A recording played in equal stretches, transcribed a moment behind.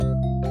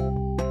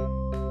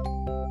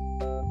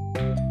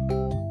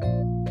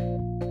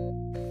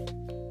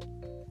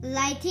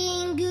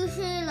Team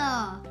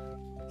Goosula.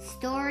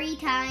 Story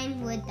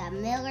time with the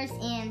Millers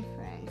and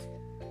Friends.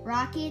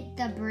 Rocket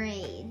the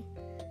Brave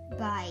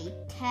by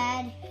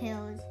Ted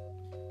Hills.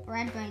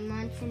 Read by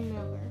Munson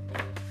Miller.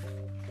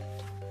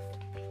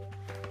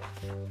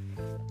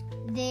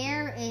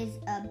 There is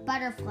a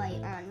butterfly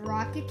on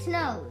Rocket's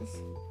nose.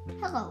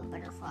 Hello,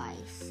 butterfly,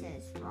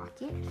 says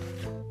Rocket.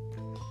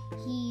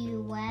 He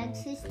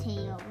wags his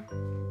tail.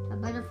 The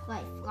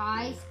butterfly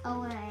flies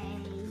away.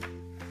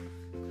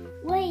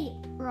 Wait,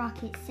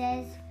 Rocket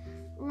says.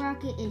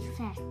 Rocket is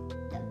fast.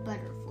 The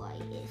butterfly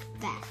is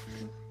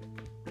faster.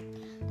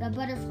 The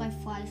butterfly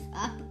flies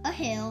up a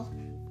hill.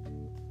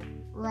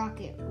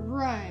 Rocket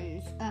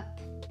runs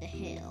up the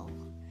hill.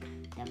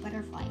 The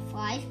butterfly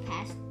flies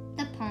past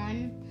the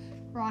pond.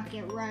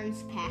 Rocket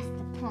runs past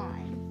the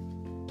pond.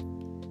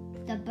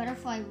 The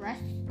butterfly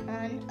rests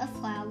on a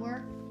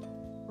flower.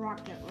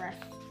 Rocket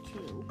rests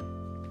too.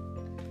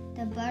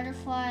 The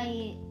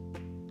butterfly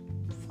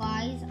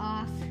flies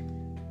off.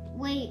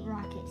 Wait,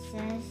 Rocket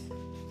says.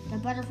 The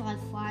butterfly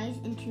flies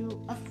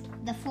into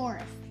the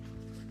forest.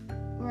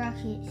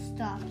 Rocket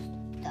stops.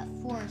 The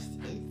forest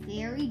is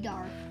very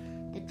dark.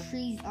 The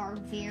trees are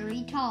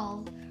very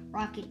tall.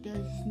 Rocket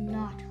does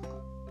not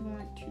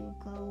want to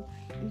go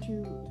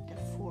into the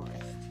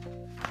forest.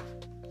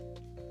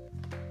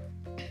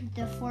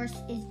 The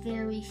forest is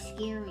very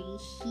scary,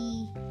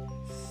 he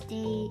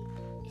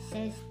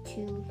says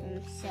to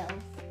himself.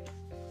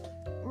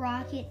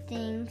 Rocket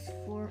thinks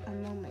for a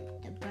moment.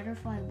 The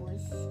butterfly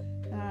was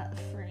not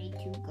afraid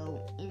to go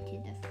into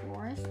the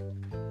forest.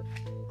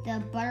 The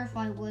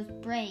butterfly was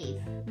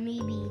brave.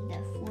 Maybe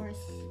the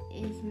forest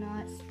is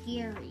not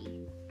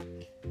scary.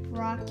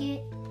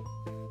 Rocket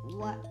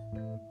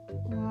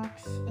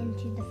walks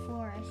into the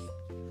forest.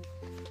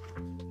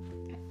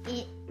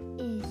 It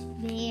is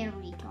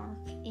very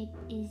dark. It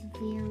is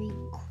very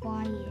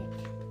quiet.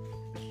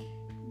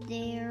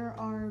 There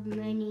are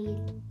many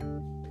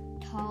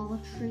tall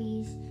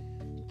trees.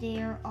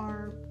 There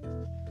are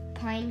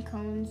pine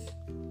cones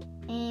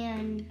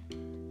and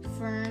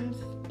ferns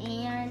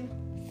and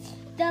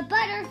the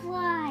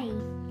butterfly.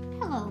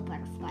 Hello,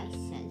 butterfly,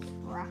 says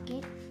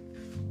Rocket.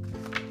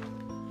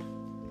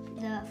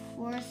 The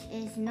forest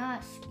is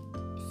not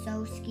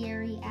so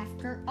scary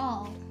after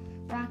all.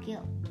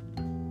 Rocket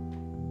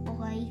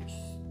likes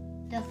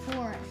the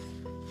forest.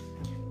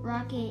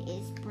 Rocket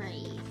is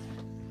brave.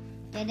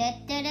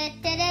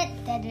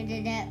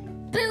 Da-da-da-da-da-da-da-da-da.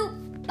 Boop,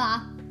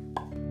 bop.